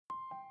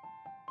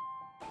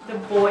The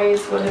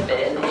boys would have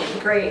been in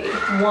grade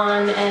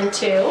 1 and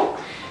 2,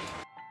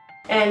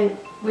 and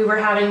we were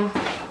having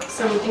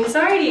some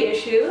anxiety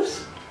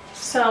issues,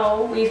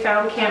 so we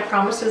found Camp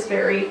Promises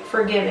very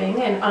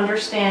forgiving and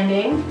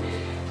understanding,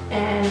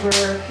 and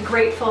we're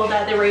grateful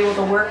that they were able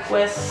to work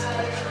with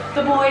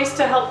the boys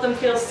to help them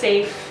feel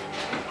safe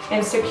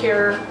and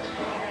secure,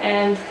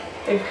 and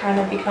they've kind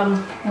of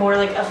become more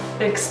like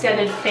an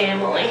extended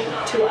family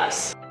to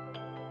us.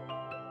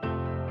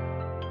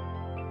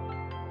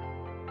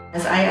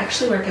 I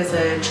actually work as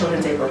a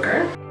children's aid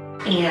worker,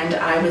 and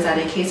I was at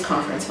a case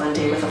conference one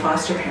day with a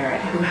foster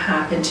parent who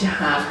happened to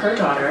have her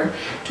daughter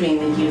doing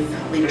the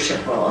youth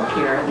leadership role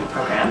here in the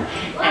program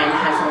and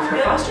had some of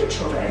her foster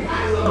children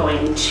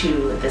going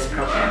to this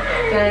program.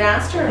 And I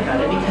asked her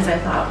about it because I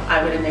thought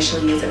I would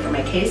initially use it for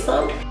my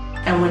caseload,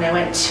 and when I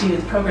went to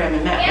the program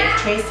and met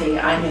with Tracy,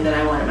 I knew that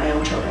I wanted my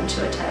own children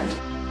to attend.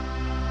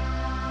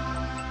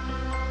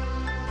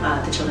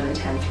 The children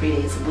attend 3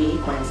 days a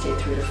week, Wednesday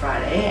through to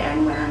Friday,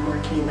 and when I'm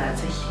working,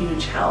 that's a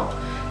huge help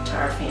to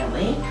our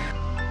family.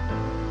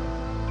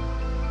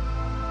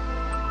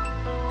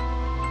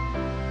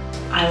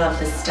 I love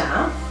the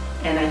staff,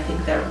 and I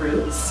think that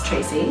Roots,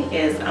 Tracy,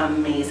 is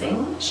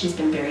amazing. She's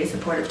been very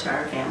supportive to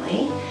our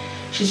family.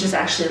 She's just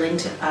actually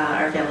linked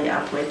our family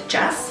up with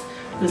Jess,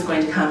 who's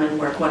going to come and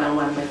work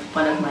one-on-one with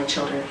one of my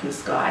children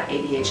who's got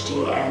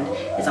ADHD and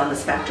is on the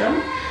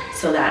spectrum.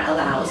 So that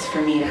allows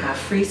for me to have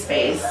free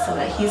space so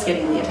that he's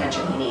getting the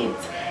attention he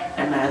needs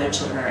and my other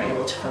children are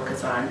able to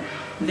focus on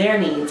their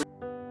needs.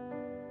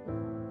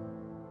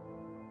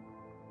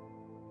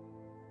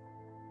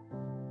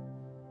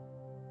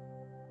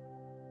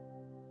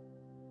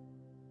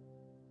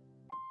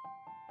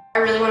 I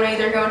really want to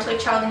either go into like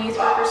child and youth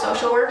work or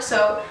social work,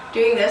 so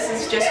doing this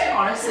has just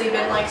honestly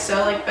been like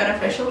so like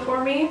beneficial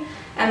for me,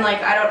 and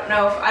like I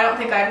don't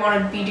think I'd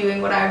want to be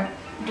doing what I'm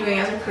doing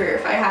as a career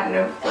if I hadn't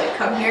have like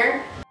come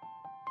here.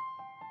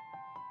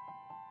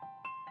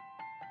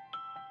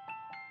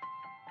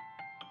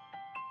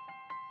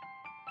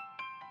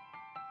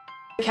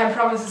 Camp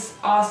Promise is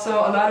also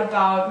a lot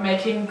about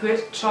making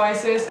good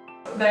choices.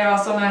 They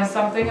also learn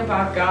something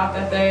about God,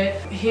 that they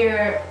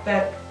hear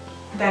that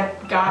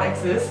God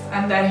exists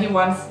and that He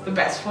wants the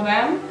best for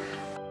them.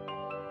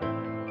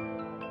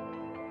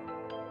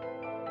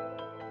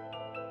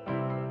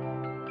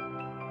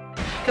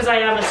 Because I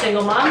am a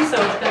single mom,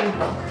 so it's been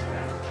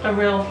a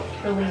real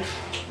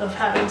relief of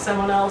having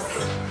someone else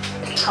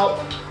help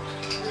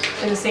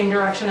in the same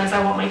direction as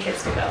I want my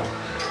kids to go.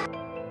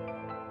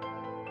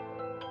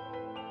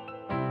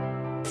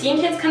 Seeing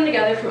kids come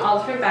together from all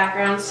different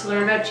backgrounds to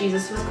learn about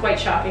Jesus was quite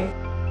shocking.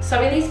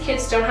 Some of these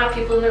kids don't have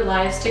people in their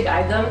lives to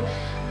guide them,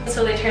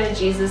 so they turn to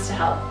Jesus to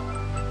help.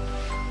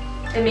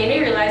 It made me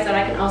realize that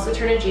I can also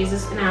turn to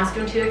Jesus and ask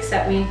Him to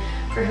accept me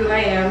for who I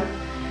am,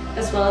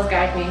 as well as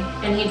guide me,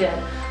 and He did.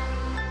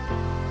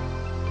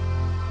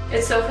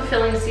 It's so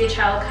fulfilling to see a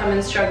child come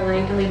in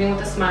struggling and leaving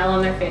with a smile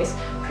on their face,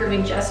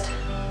 proving just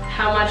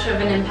how much of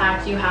an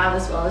impact you have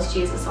as well as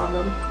Jesus on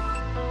them.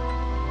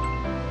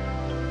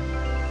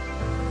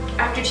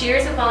 After 2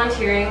 years of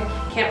volunteering,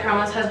 Camp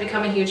Promise has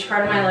become a huge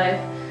part of my life.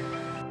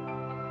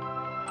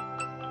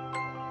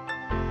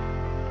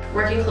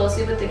 Working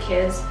closely with the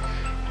kids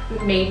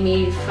made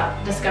me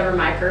discover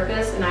my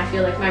purpose, and I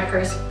feel like my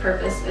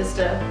purpose is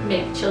to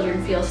make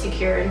children feel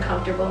secure and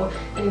comfortable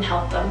and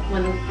help them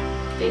when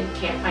they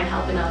can't find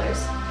help in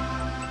others.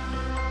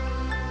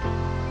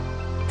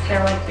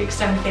 They're like the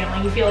extended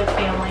family. You feel like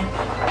family.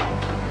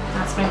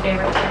 That's my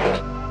favorite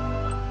thing.